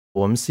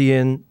我们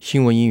CN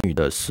新闻英语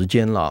的时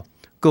间了，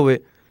各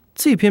位，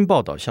这篇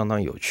报道相当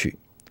有趣。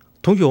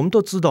同学，我们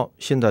都知道，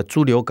现在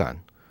猪流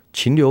感、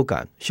禽流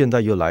感，现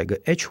在又来一个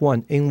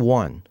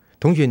H1N1。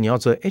同学，你要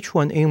知道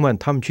H1N1，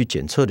 他们去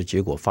检测的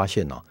结果发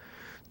现了，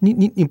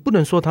你不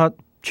能说它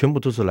全部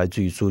都是来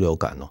自于猪流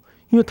感哦，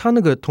因为他那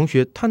个同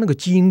学，他那个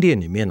基因链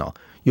里面哦，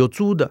有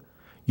猪的，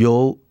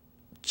有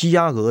鸡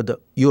鸭鹅的，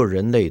也有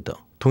人类的，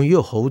同学也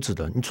有猴子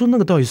的。你说那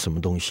个到底是什么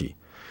东西？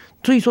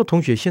所以说，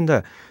同学，现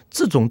在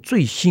这种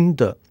最新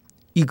的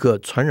一个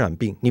传染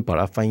病，你把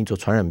它翻译做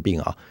传染病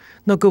啊，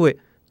那各位，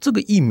这个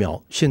疫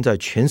苗现在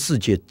全世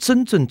界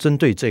真正针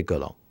对这个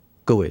了，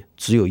各位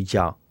只有一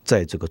家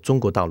在这个中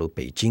国大陆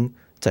北京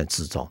在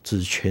制造，这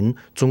是全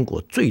中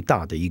国最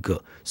大的一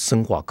个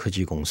生化科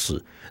技公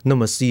司。那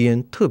么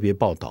CNN 特别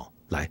报道，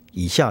来，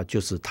以下就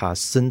是它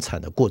生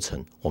产的过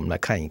程，我们来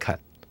看一看。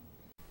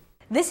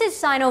This is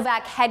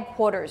Sinovac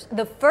headquarters,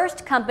 the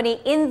first company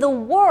in the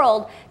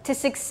world to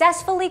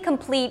successfully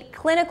complete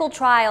clinical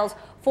trials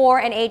for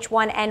an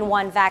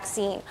H1N1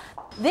 vaccine.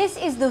 This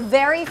is the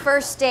very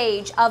first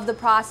stage of the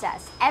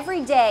process.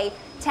 Every day,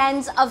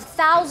 tens of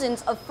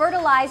thousands of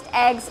fertilized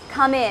eggs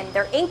come in.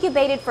 They're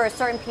incubated for a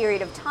certain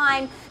period of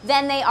time,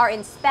 then they are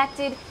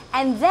inspected,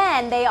 and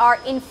then they are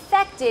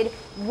infected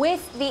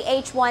with the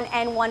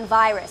H1N1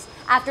 virus.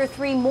 After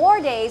 3 more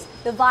days,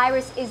 the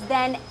virus is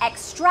then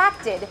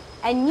extracted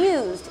and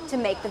used to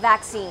make the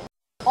vaccine.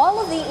 All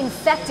of the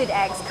infected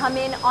eggs come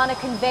in on a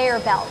conveyor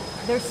belt.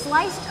 They're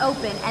sliced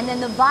open and then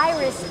the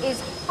virus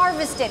is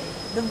harvested.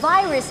 The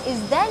virus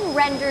is then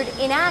rendered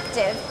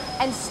inactive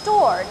and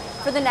stored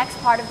for the next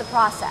part of the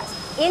process.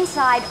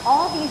 Inside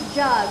all these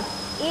jugs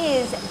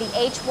is the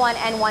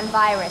H1N1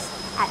 virus.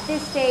 At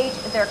this stage,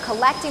 they're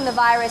collecting the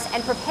virus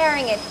and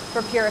preparing it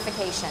for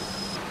purification.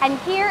 And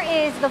here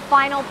is the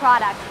final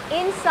product.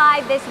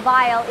 Inside this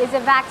vial is a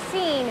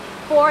vaccine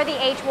for the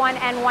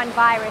H1N1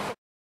 virus.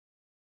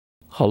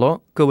 好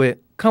了，各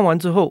位看完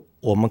之后，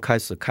我们开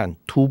始看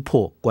突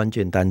破关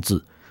键单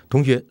字。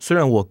同学，虽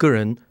然我个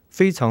人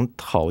非常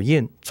讨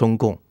厌中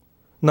共，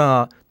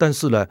但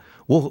是呢，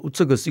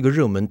这个是一个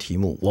热门题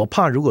目，我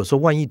怕如果说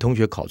万一同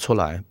学考出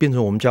来，变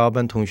成我们家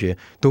班同学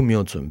都没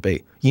有准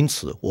备，因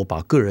此我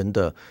把个人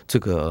的这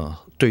个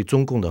对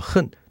中共的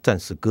恨暂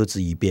时搁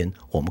置一边，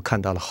我们看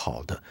到了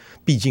好的。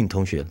毕竟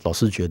同学，老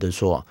师觉得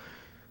说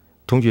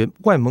同学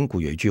外蒙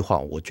古有一句话，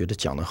我觉得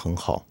讲得很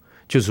好，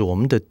就是我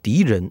们的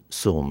敌人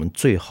是我们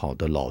最好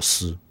的老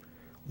师。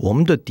我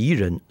们的敌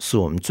人是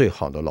我们最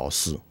好的老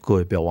师，各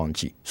位不要忘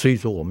记。所以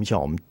说，我们向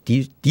我们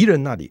敌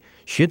人那里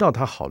学到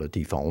他好的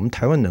地方，我们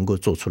台湾能够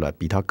做出来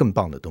比他更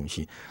棒的东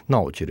西，那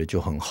我觉得就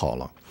很好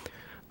了。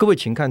各位，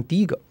请看第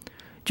一个，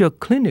叫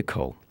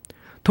clinical。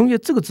同学，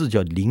这个字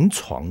叫临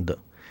床的，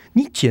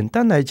你简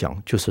单来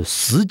讲就是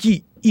实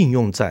际应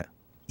用在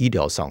医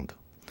疗上的。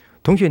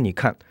同学，你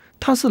看，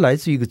它是来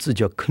自一个字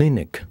叫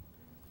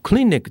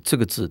clinic。clinic 这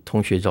个字，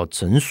同学叫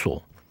诊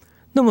所。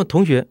那么，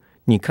同学，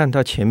你看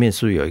它前面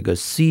是不是有一个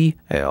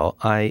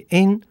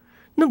clin，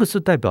 那个是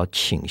代表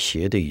倾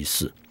斜的意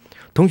思。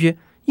同学，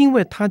因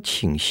为它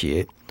倾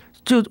斜，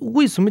就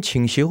为什么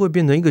倾斜会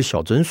变成一个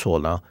小诊所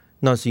呢？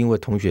那是因为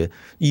同学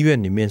医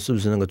院里面是不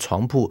是那个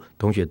床铺，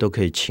同学都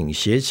可以倾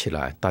斜起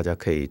来，大家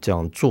可以这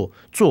样坐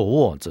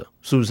卧着，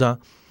是不是啊？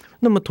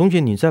那么同学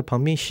你在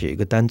旁边写一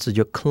个单字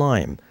叫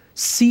clin，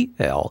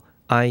 C-L-I-M-B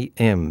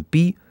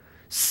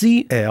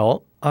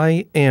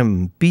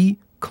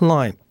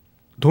clin。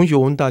同学，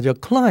我问大家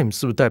climb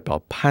是不是代表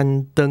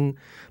攀登？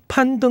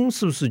攀登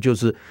是不是就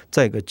是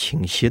在一个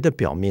倾斜的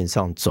表面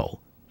上走？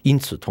因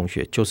此同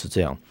学就是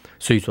这样，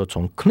所以说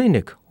从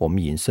clinic 我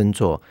们引申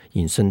到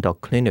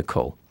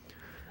clinical。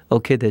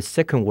 OK, the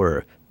second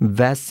word,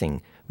 vaccine.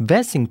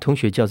 Vaccine 同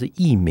学叫做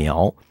疫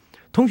苗。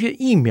同学，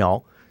疫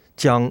苗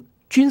讲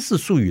军事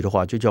术语的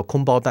话就叫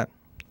空包弹，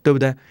对不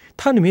对？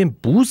它里面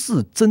不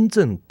是真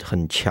正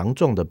很强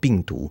壮的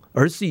病毒，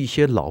而是一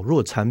些老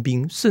弱残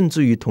兵，甚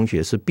至于同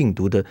学是病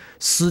毒的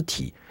尸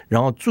体，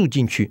然后注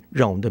进去，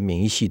让我们的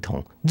免疫系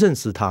统认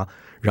识它，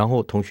然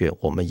后同学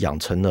我们养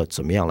成了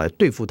怎么样来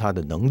对付它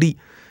的能力。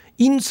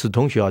因此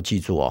同学要记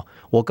住哦，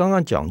我刚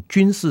刚讲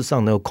军事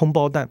上的空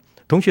包弹，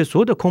同学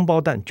所有的空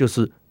包弹就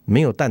是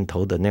没有弹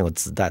头的那个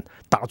子弹，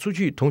打出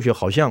去同学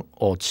好像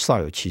煞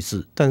有其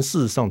事，但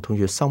事实上同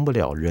学伤不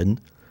了人。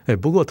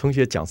不过同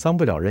学讲伤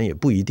不了人也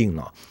不一定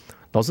了。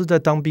老师在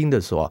当兵的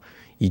时候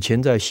以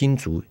前在新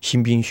竹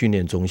新兵训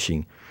练中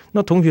心，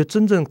那同学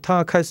真正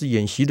他开始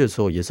演习的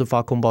时候，也是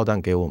发空包弹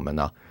给我们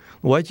啊。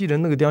我还记得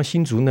那个地方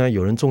新竹呢，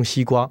有人种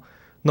西瓜，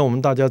那我们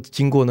大家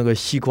经过那个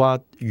西瓜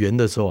园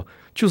的时候，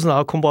就是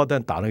拿空包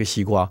弹打那个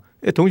西瓜。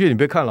同学你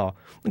别看了，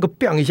那个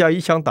bang 一下一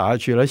枪打下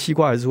去，那西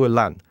瓜还是会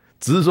烂，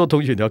只是说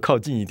同学你要靠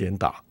近一点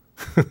打，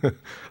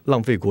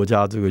浪费国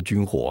家这个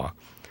军火啊。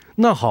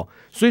那好，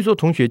所以说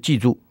同学记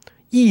住，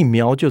疫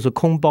苗就是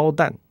空包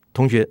弹，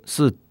同学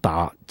是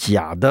打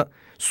假的，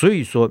所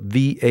以说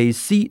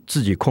VAC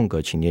自己空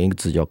格请念一个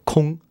字叫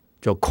空，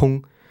叫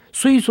空。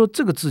所以说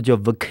这个字叫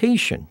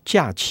vacation，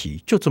 假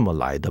期就这么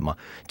来的嘛。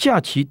假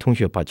期同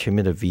学把前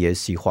面的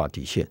VAC 画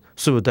底线，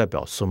是不是代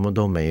表什么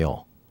都没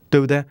有？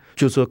对不对？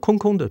就是空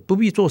空的，不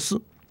必做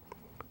事。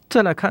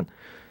再来看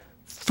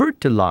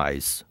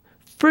fertilize，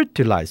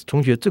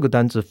 同学这个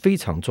单字非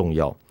常重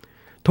要。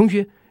同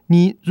学，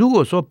你如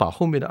果说把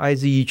后面的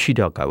ize 去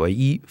掉，改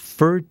为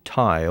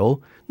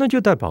fertile， 那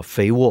就代表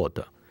肥沃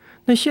的。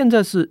那现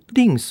在是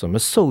令什么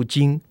受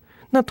精？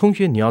那同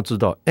学你要知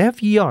道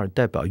fer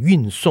代表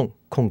运送，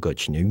空格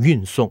请的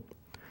运送。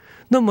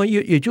那么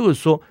也就是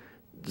说，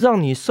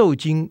让你受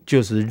精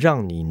就是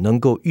让你能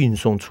够运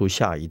送出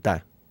下一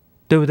代，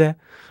对不对？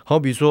好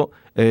比说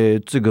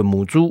这个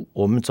母猪，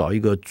我们找一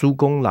个猪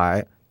公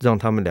来，让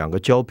他们两个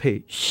交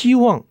配，希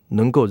望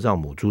能够让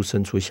母猪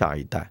生出下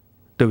一代，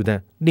对不对？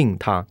令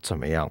它怎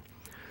么样？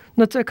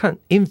那再看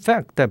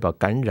infect 代表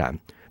感染，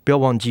不要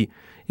忘记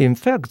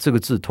infect 这个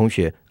字，同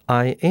学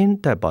in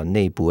代表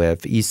内部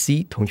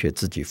fec， 同学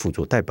自己辅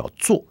助代表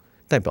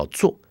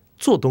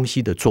做东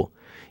西的做，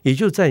也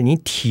就是在你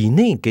体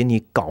内给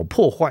你搞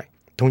破坏。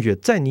同学，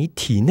在你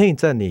体内，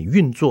在你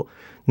运作，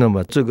那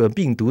么这个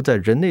病毒在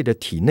人类的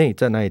体内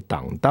在那里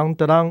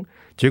当，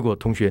结果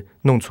同学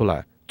弄出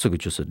来，这个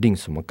就是令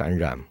什么感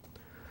染。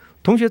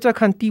同学再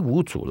看第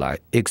5组来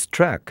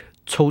extract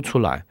抽出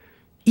来，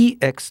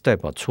 ex 代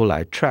表出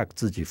来， tract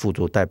自己辅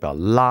助代表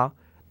拉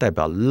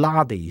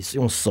的意思，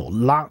用手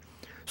拉。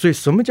所以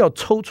什么叫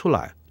抽出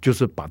来？就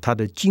是把它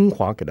的精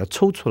华给它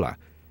抽出来，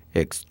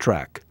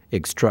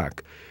 extract。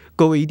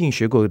 各位一定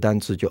学过一个单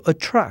词叫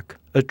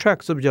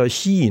attract 是不是叫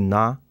吸引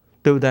啊？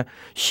对不对？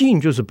吸引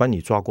就是把你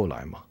抓过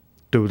来嘛，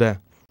对不对？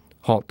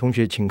好，同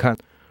学请看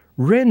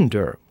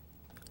render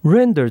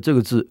这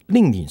个字，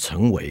令你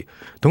成为。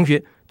同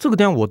学这个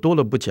地方我多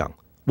了不讲，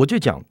我就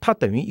讲它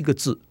等于一个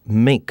字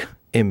make，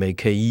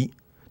 M-A-K-E，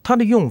 它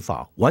的用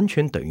法完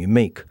全等于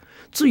make，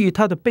 至于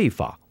它的背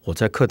法我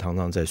在课堂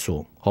上再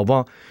说，好不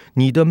好？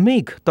你的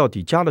make 到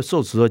底加了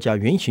受词之后加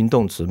原形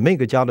动词，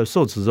 make 加了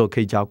受词之后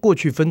可以加过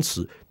去分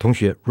词，同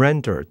学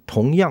render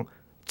同样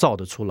造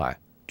得出来，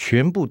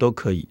全部都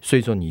可以。所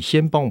以说你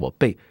先帮我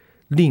背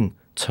令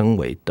成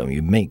为等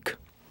于 make。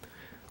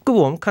 各位，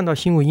我们看到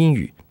新闻英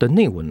语的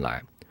内文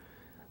来，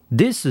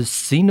 This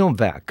is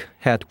Sinovac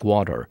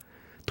headquarter。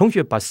 同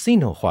学把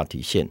Sino 画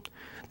底线，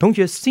同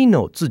学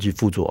Sino 自己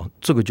辅助，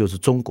这个就是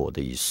中国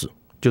的意思，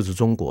就是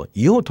中国。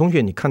以后同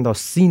学你看到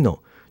Sino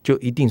就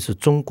一定是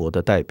中国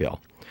的代表。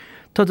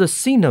它的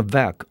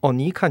Sinovac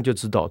你一看就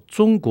知道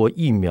中国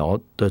疫苗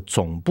的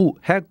总部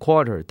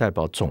headquarter 代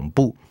表总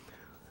部。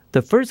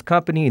The first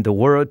company in the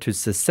world to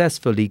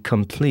successfully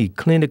complete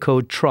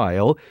clinical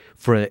trial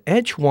for an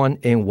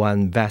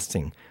H1N1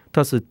 vaccine，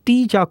 它是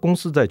第一家公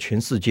司在全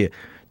世界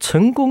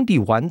成功地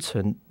完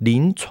成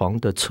临床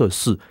的测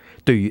试，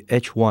对于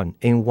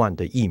H1N1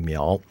 的疫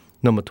苗。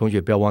那么同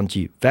学不要忘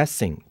记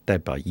vaccine 代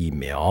表疫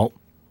苗。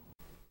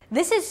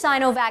This is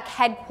Sinovac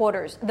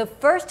headquarters, the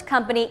first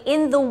company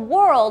in the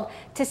world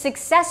to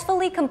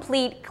successfully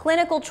complete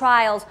clinical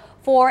trials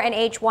for an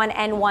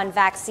H1N1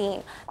 vaccine.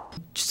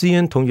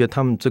 CNN 同学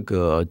他们这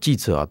个记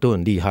者都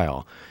很厉害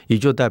也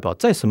就代表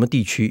在什么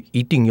地区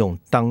一定用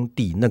当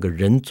地那个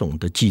人种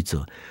的记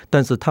者，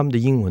但是他们的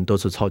英文都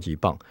是超级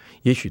棒。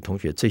也许同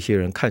学这些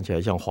人看起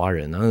来像华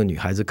人，那个女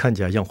孩子看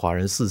起来像华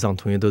人，事实上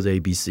同学都是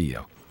ABC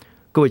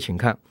各位请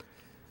看，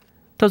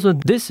他说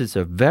This is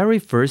a very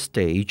first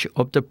stage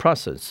of the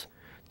process，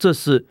 这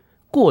是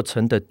过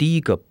程的第一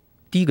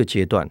个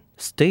阶段，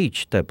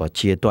 stage 代表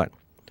阶段。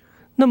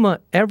那么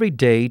every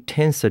day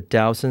tens of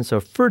thousands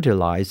of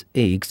fertilized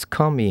eggs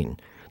come in，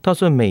 他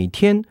说每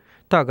天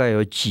大概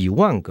有几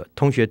万个，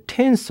同学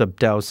tens of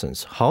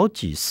thousands 好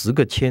几十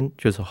个千，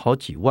就是好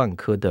几万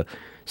颗的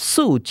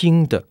受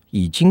精的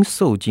已经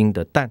受精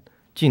的蛋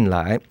进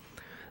来。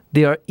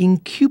 They are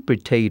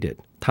incubated，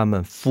 他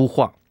们孵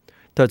化，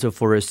但是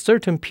for a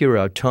certain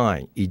period of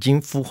time 已经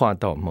孵化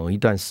到某一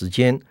段时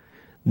间。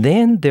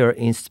 Then they are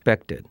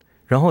inspected，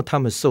 然后他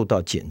们受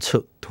到检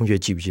测。同学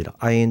记不记得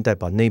IN 代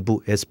表内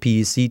部，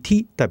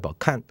 SPECT 代表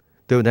看，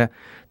对不对？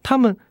他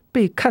们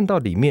被看到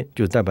里面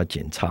就代表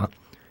检查。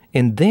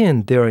 And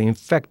then they are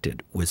infected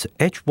with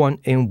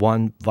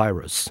H1N1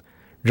 virus，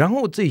 然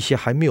后这些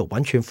还没有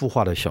完全孵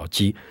化的小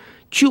鸡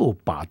就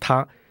把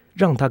它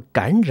让它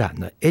感染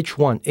了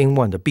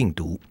H1N1 的病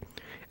毒。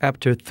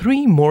 After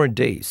 3 more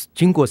days，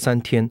 经过3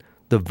天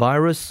the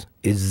virus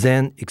is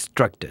then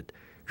extracted，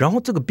 然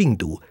后这个病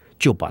毒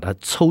就把它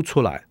抽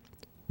出来，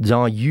然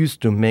后 used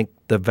to make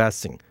the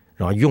vaccine，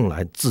 然后用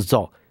来制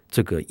造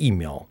这个疫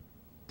苗。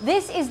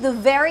 This is the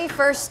very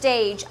first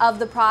stage of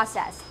the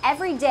process.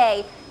 Every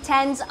day,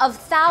 tens of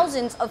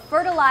thousands of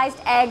fertilized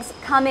eggs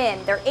come in.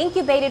 They're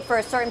incubated for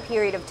a certain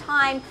period of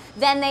time,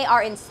 then they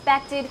are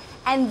inspected,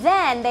 and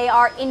then they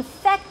are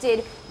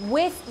infected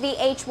with the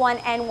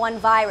H1N1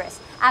 virus.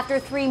 After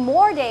 3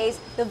 more days,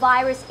 the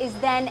virus is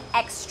then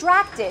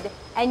extracted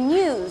and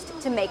used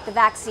to make the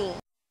vaccine.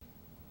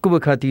 各位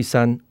看第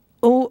3，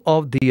 All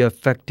of the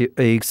affected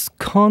eggs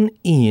come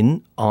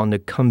in on a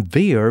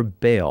conveyor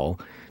belt。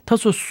 他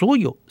说所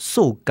有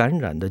受感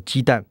染的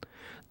鸡蛋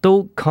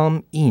都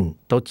come in，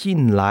 都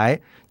进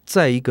来，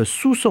在一个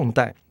输送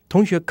带。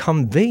同学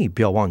convey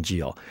不要忘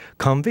记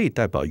convey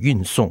代表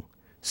运送，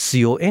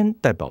 ，con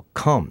代表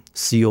con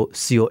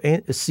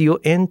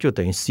就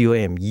等于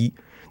come，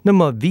 那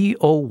么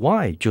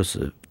voy 就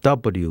是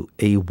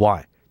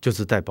way， 就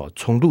是代表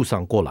从路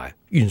上过来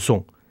运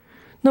送。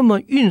那么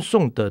运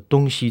送的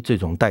东西这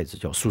种袋子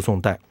叫输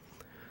送带。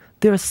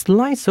They are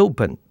sliced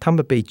open， 它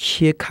们被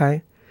切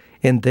开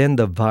 ，and then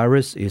the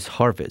virus is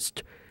harvested，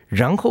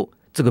 然后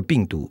这个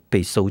病毒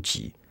被收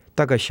集，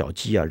大概小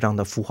鸡啊让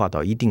它孵化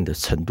到一定的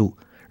程度，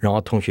然后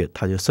同学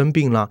它就生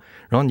病了，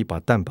然后你把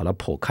蛋把它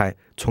剖开，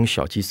从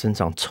小鸡身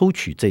上抽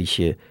取这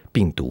些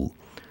病毒。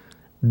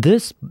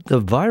The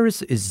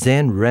virus is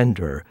then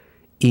rendered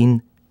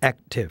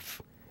inactive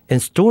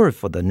and stored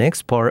for the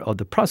next part of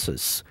the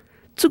process。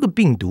这个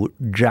病毒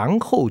然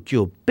后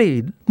就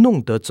被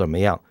弄得怎么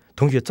样？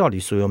同学照理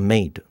说用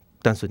made，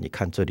 但是你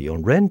看这里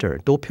用 render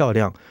多漂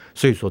亮，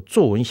所以说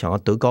作文想要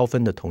得高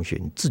分的同学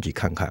你自己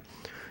看看，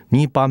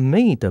你把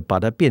made 把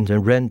它变成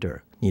render，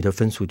 你的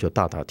分数就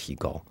大大提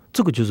高，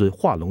这个就是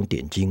画龙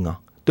点睛啊，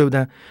对不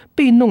对？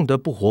被弄得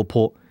不活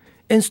泼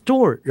and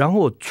store， 然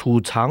后储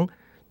藏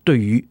对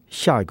于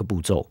下一个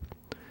步骤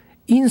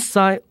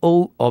inside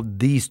all of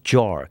these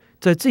jar，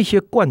 在这些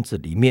罐子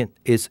里面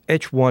is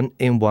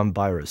H1N1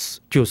 virus，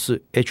 就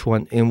是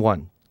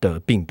H1N1 的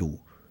病毒。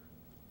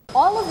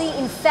All of the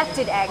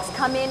infected eggs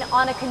come in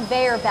on a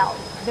conveyor belt.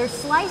 They're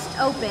sliced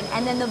open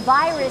and then the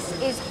virus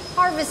is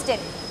harvested.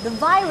 The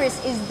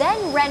virus is then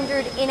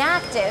rendered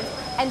inactive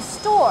and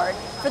stored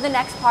for the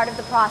next part of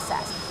the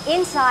process.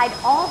 Inside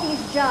all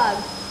these jugs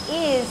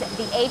is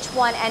the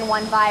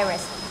H1N1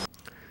 virus.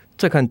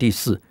 再看第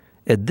四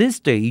 ，At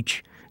this stage，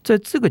 在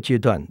这个阶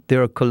段 ，they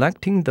are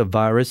collecting the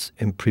virus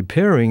and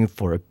preparing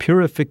for a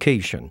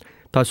purification。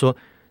他说，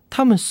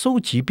他们收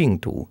集病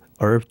毒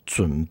而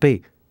准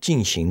备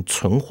进行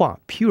纯化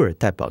 ，pure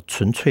代表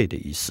纯粹的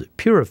意思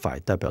 ，purify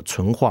代表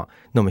纯化，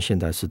那么现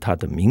在是它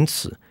的名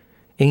词。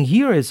And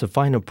here is the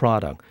final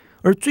product，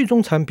 而最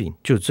终产品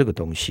就是这个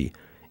东西。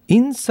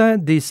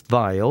Inside this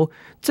vial，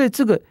 在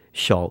这个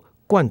小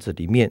罐子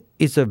里面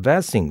is a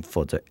vaccine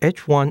for the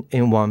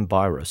H1N1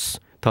 virus。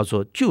他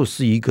说就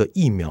是一个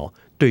疫苗，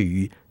对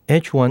于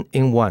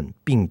H1N1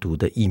 病毒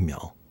的疫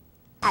苗。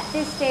At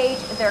this stage,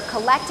 they're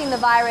collecting the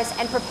virus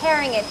and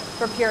preparing it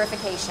for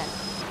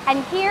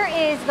purification.And here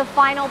is the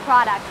final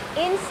product.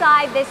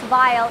 Inside this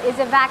vial is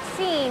a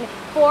vaccine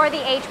for the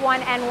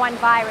H1N1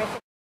 virus.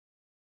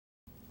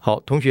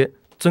 好，同学，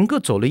整个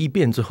走了一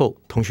遍之后，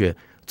同学，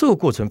这个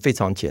过程非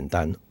常简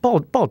单，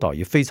报道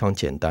也非常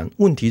简单。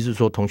问题是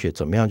说，同学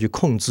怎么样去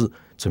控制，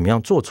怎么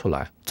样做出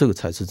来，这个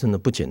才是真的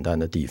不简单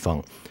的地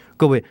方。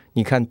各位，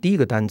你看第一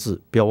个单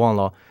字，不要忘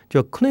了，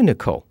叫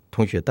clinical，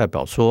 同学代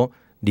表说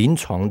临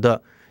床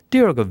的。第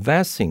二个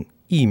vaccine。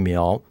疫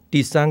苗，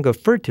第三个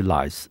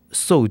fertilize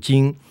受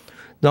精，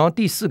然后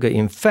第四个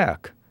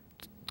infect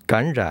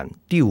感染，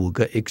第五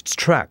个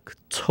extract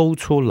抽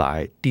出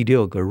来，第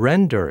六个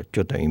render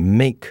就等于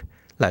make。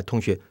来，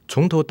同学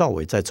从头到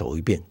尾再走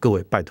一遍，各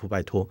位拜托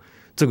拜托，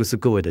这个是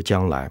各位的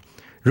将来。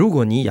如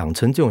果你养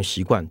成这种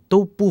习惯，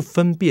都不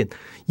分辨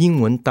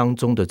英文当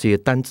中的这些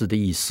单字的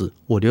意思，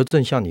我刘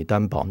正向你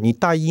担保，你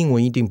大一英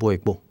文一定不会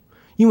过。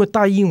因为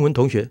大一英文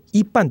同学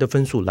一半的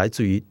分数来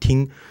自于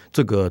听，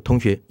这个同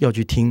学要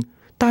去听。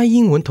大一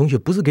英文同学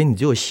不是给你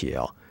只有写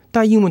啊，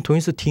大一英文同学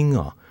是听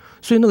啊，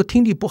所以那个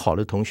听力不好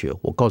的同学，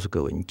我告诉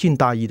各位，你进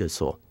大一的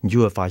时候，你就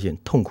会发现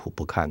痛苦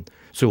不堪。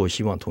所以我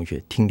希望同学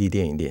听力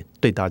练一练，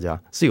对大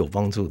家是有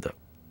帮助的。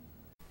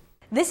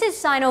This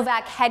is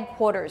Sinovac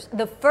headquarters,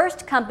 the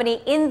first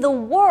company in the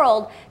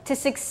world to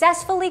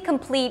successfully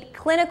complete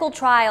clinical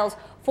trials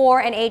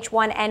for an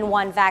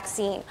H1N1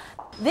 vaccine.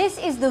 This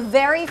is the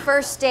very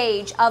first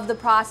stage of the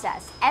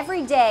process.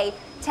 Every day,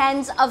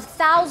 tens of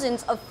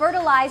thousands of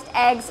fertilized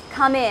eggs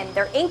come in.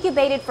 They're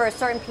incubated for a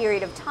certain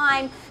period of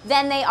time,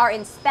 then they are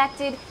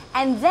inspected,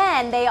 and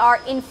then they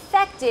are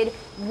infected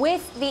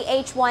with the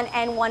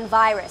H1N1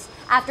 virus.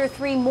 After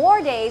 3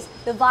 more days,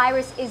 the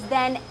virus is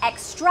then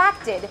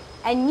extracted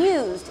and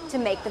used to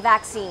make the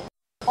vaccine.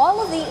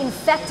 All of the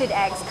infected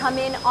eggs come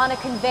in on a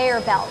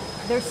conveyor belt.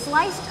 They're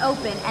sliced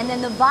open and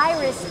then the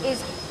virus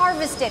is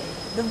harvested.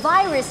 The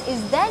virus is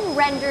then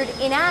rendered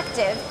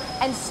inactive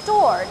and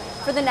stored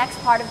for the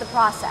next part of the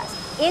process.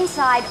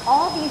 Inside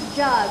all these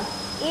jugs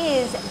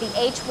is the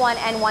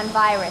H1N1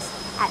 virus.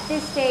 At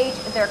this stage,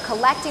 they're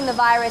collecting the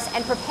virus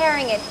and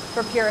preparing it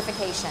for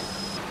purification.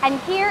 And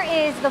here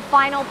is the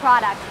final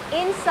product.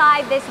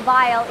 Inside this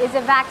vial is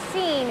a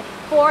vaccine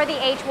for the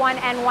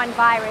H1N1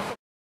 virus.